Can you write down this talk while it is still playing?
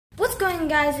going,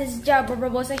 guys? It's Jabba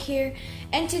Barbosa here,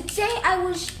 and today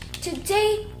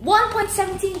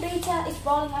 1.17 beta is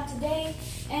rolling out today,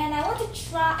 and I want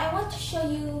to show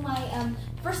you my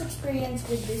first experience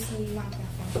with this new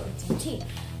Minecraft 1.17.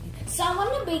 So I'm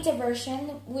on the beta version,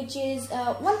 which is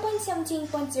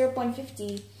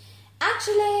 1.17.0.50.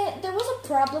 Actually, there was a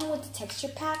problem with the texture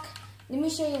pack. Let me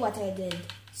show you what I did.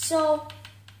 So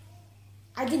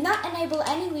I did not enable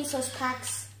any resource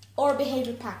packs or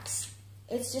behavior packs.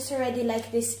 It's just already like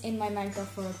this in my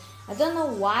Minecraft world. I don't know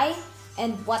why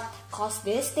and what caused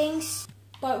these things.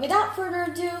 But without further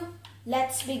ado,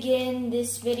 let's begin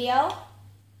this video.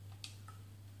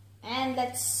 And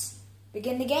let's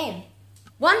begin the game.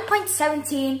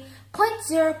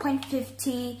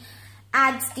 1.17.0.50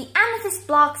 adds the Amethyst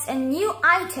blocks and new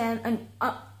item and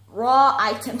raw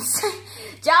items.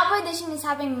 Java Edition is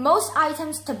having most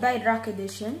items to Bedrock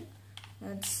Edition.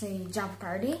 Let's see, Java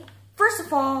Party. First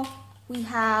of all, we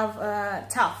have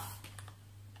tough.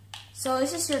 So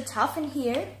this is your tough in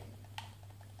here.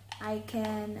 I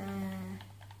can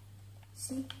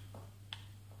see.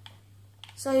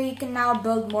 So you can now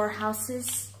build more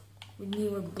houses with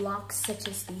newer blocks such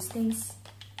as these things.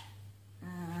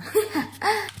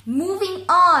 Moving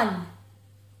on,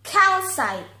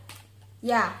 calcite.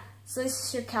 Yeah, so this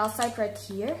is your calcite right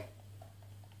here.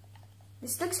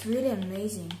 This looks really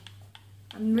amazing.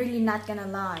 I'm really not gonna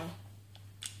lie.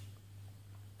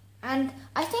 And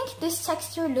I think this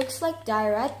texture looks like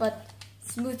diorite, but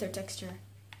smoother texture.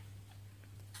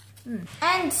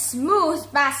 And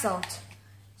smooth basalt.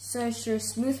 So it's your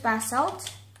smooth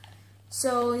basalt.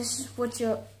 So this is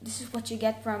what you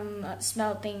get from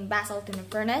smelting basalt in a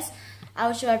furnace.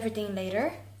 I'll show everything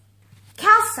later.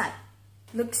 Calcite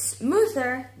looks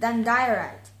smoother than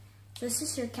diorite. So this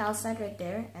is your calcite right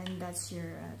there, and that's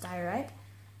your diorite.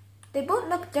 They both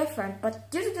look different,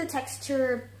 but due to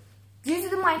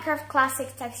the Minecraft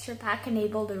Classic texture pack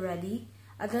enabled already,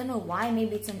 I don't know why,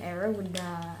 maybe it's an error with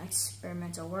the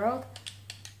experimental world.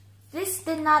 This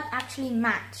did not actually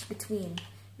match between,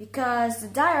 because the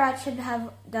diorite should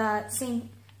have the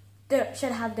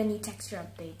new texture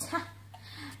update.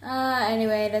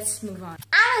 Anyway, let's move on.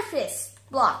 Amethyst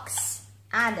blocks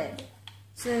added.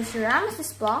 So there's your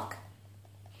amethyst block.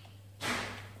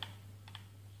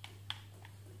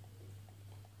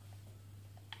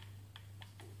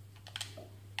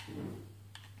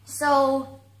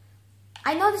 So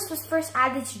I know this was first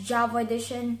added to Java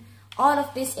Edition. All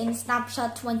of this in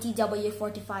Snapshot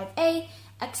 20W45A,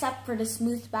 except for the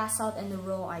smooth basalt and the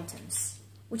raw items,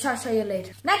 which I'll show you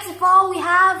later. Next of all, we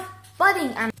have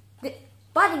budding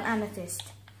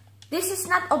amethyst. This is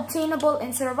not obtainable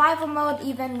in survival mode,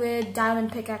 even with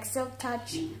diamond pickaxe silk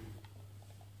touch.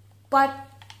 But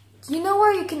you know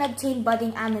where you can obtain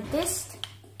budding amethyst?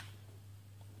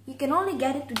 You can only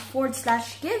get it with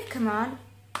 /give command.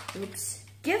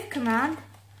 Give command.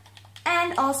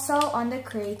 And also on the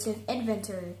creative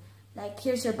inventory. Like,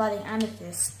 here's your budding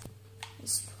amethyst.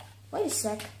 Wait a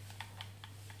sec.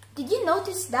 Did you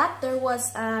notice that there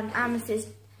was an amethyst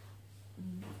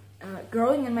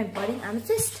growing in my budding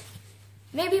amethyst?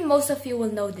 Maybe most of you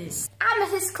will know this.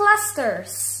 Amethyst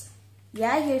clusters.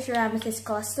 Yeah, here's your amethyst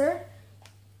cluster.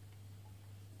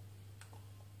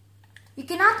 You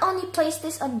can not only place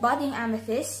this on budding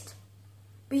amethyst,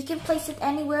 but you can place it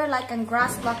anywhere, like on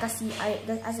grass block, as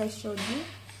I showed you.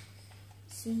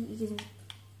 See,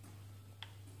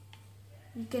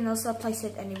 you can also place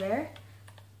it anywhere.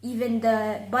 Even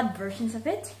the bud versions of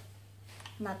it.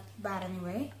 Not bad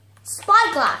anyway.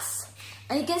 Spyglass.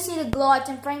 And you can see the glow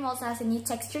item frame also has a new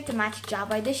texture to match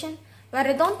Java Edition. But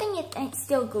I don't think it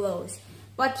still glows.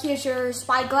 But here's your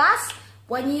spyglass.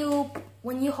 When you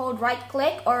hold right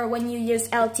click or when you use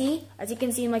LT, as you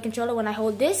can see in my controller, when I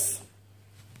hold this,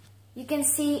 you can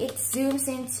see it zooms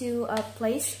into a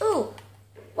place. Ooh,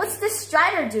 what's this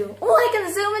strider do? Oh, I can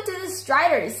zoom into the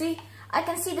strider. See, I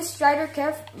can see the strider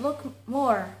look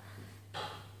more.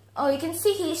 Oh, you can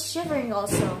see he's shivering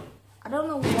also. I don't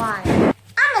know why.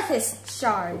 Amethyst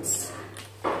shards.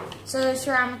 So there's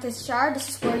your amethyst shard. This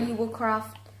is where you will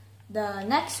craft the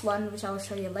next one, which I will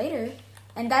show you later.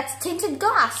 And that's tinted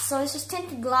glass. So this is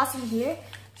tinted glass in here.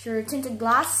 Sure, tinted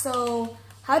glass. So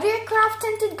how do you craft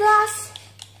tinted glass?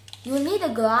 You will need a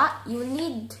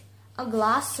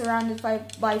glass surrounded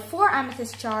by 4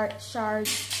 amethyst shards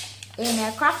in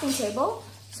a crafting table.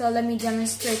 So let me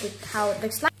demonstrate how it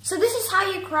looks like. So this is how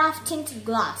you craft tinted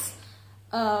glass.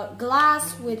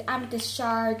 Glass with amethyst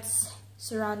shards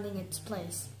surrounding its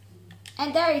place.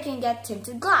 And there you can get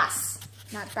tinted glass.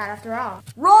 Not bad after all.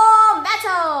 Raw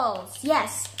metals!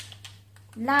 Yes.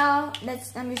 Now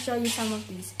let me show you some of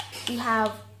these. We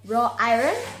have raw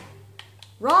iron,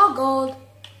 raw gold,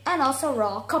 and and also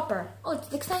raw copper. Oh,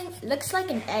 it looks like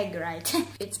an egg, right?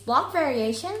 It's block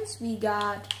variations. We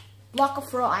got block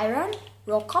of raw iron,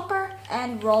 raw copper,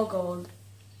 and raw gold.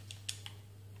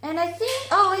 And I think,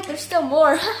 oh wait, there's still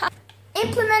more.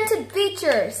 Implemented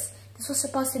features. This was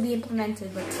supposed to be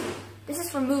implemented, but this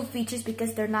is removed features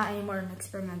because they're not anymore in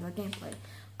experimental gameplay.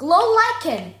 Glow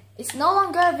Lichen is no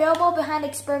longer available behind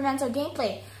experimental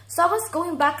gameplay. So I was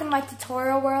going back on my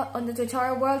tutorial world, on the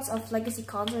tutorial worlds of Legacy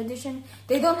Console Edition.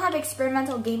 They don't have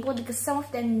experimental gameplay because some of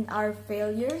them are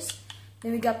failures.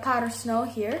 Then we got powder snow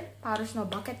here, powder snow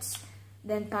buckets.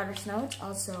 Then powder snow, it's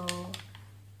also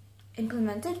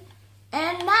implemented.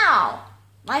 And now,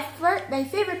 my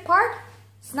favorite part,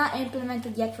 it's not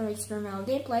implemented yet for experimental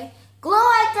gameplay. Glow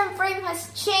item frame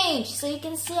has changed. So you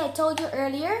can see, I told you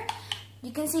earlier,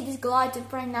 you can see this glow item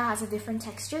frame now has a different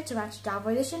texture to match Java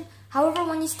Edition. However,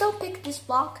 when you still pick this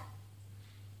block,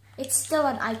 it's still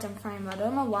an item frame. I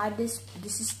don't know why this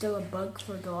is still a bug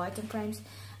for glow item frames.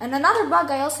 And another bug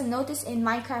I also noticed in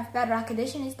Minecraft Bedrock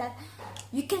Edition is that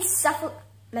you can suffocate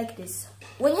like this.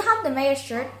 When you have the mayor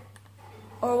shirt,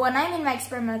 or when I'm in my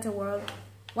experimental world,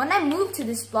 when I move to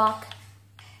this block,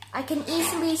 I can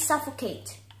easily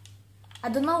suffocate. I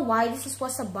don't know why this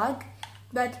was a bug,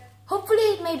 but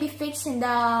hopefully it may be fixed in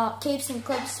the Caves and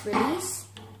Cliffs release.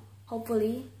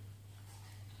 Hopefully.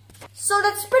 So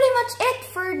that's pretty much it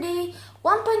for the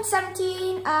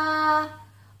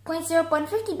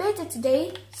 1.17.0.50 beta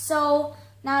today. So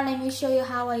now let me show you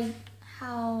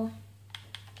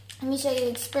let me show you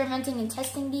experimenting and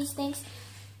testing these things.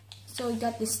 So we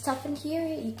got this stuff in here.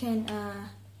 You can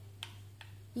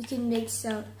make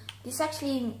some. This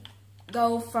actually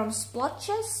go from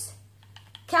splotches,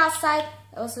 calcite.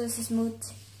 Also, this is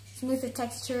smoother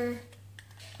texture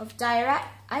of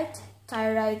diorite,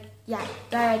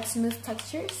 diorite smooth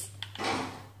textures.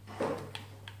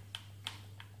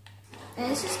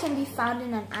 And this just can be found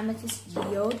in an Amethyst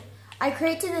Geode. I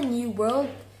created a new world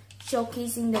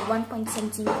showcasing the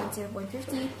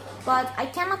 1.17.0.50, but I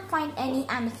cannot find any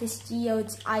Amethyst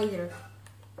Geodes either.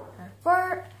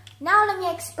 For now, let me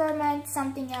experiment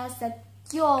something else that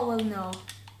you all will know.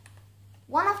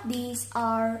 One of these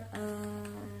are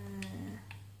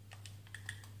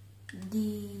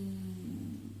the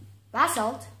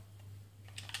basalt,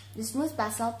 the smooth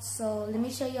basalt. So let me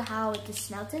show you how it is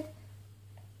smelted.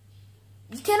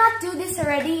 You cannot do this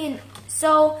already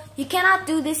you cannot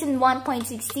do this in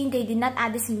 1.16. They did not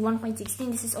add this in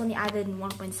 1.16. This is only added in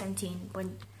 1.17.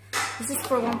 This is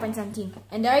for 1.17.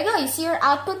 And there you go. You see your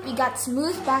output. We got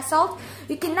smooth basalt.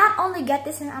 You can not only get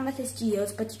this in Amethyst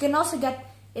Geodes, but you can also get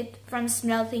it from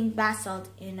smelting basalt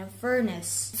in a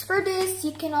furnace. For this,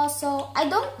 you can also, I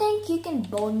don't think you can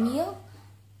bone meal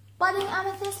budding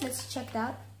amethyst. Let's check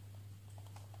that.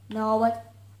 No,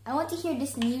 but I want to hear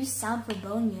this new sound for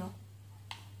bone meal.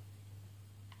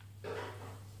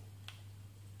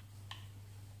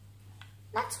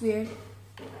 That's weird.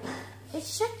 It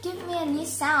should give me a new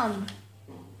sound.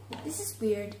 This is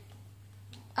weird.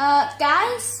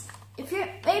 Guys, if you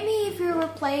were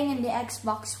playing in the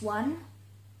Xbox One,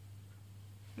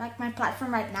 like my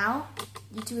platform right now,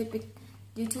 due to it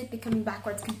becoming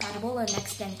backwards compatible on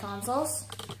next-gen consoles,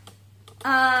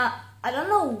 I don't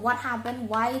know what happened,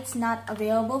 why it's not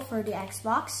available for the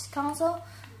Xbox console.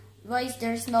 Guys,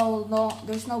 there's no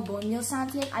bone meal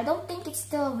sound yet. I don't think it's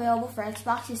still available for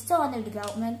Xbox. It's still under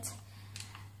development.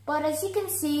 But as you can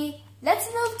see, let's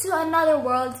move to another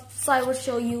world so I will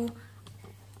show you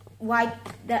why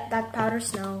that powder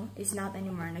snow is not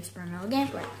anymore an experimental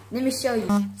gameplay. Let me show you.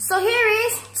 So here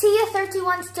is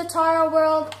TIA31's tutorial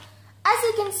world. As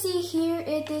you can see here,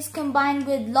 it is combined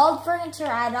with lulled furniture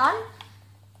add-on.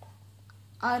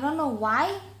 I don't know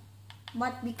why,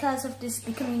 but because of this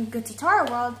becoming a good tutorial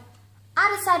world, I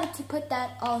decided to put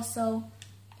that also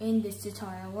in this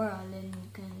tutorial world, and you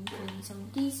can include some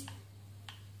of these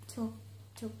to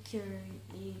cure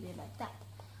it like that.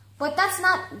 But that's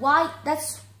not why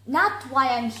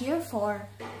I'm here for.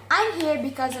 I'm here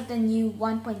because of the new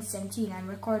 1.17. I'm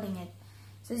recording it.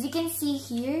 So as you can see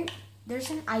here, there's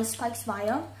an ice spikes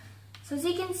biome. So as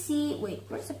you can see, wait,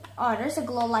 there's a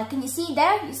glow lichen. You see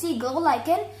there? You see glow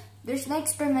lichen? There's no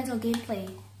experimental gameplay.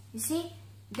 You see?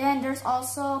 Then there's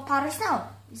also powder snow.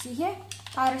 You see here?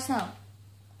 Powder snow.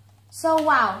 So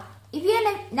wow.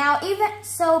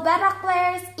 Bedrock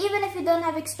players, even if you don't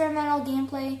have experimental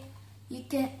gameplay, you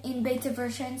can, in beta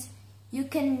versions, you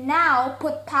can now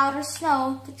put powder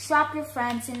snow to trap your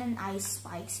friends in an ice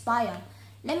spikes biome.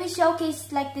 Let me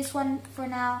showcase like this one for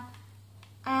now.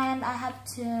 And I have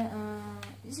to,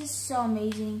 this is so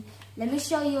amazing. Let me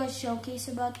show you a showcase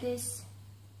about this.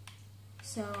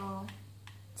 So,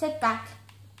 sit back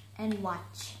and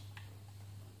watch.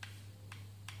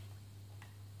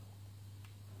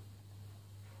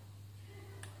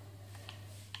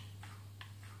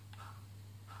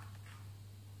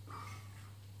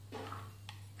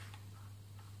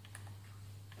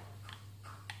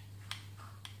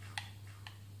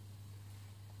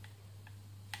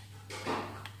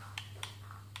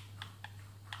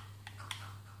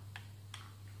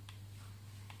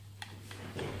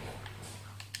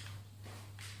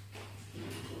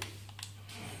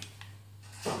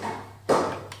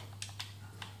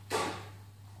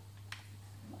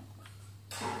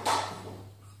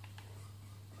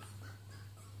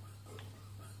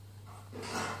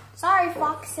 Sorry,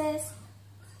 foxes.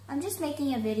 I'm just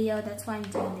making a video, that's why I'm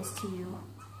doing this to you.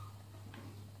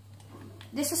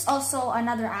 This is also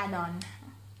another add-on.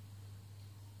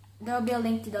 There will be a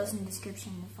link to those in the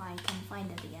description if I can find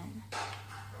it again.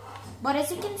 But as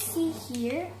you can see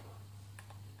here,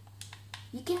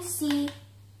 you can see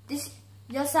this.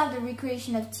 You also have the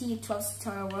recreation of T12's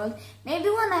tutorial world. Maybe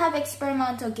when I have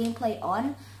experimental gameplay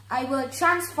on, I will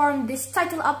transform this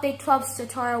title update 12's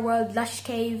tutorial world Lush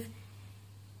Cave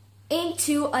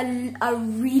into a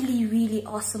really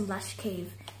awesome Lush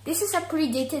Cave. This is a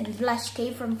predated Lush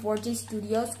Cave from 4J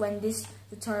Studios when this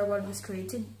tutorial world was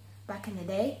created back in the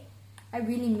day. I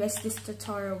really miss this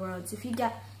tutorial world. If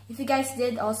you guys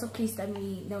did, also please let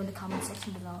me know in the comment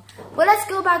section below. But let's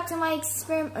go back to my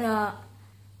experiment.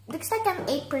 Looks like I'm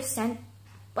 8%,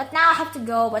 but now I have to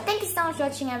go. But thank you so much for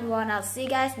watching, everyone. I'll see you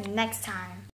guys next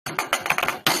time.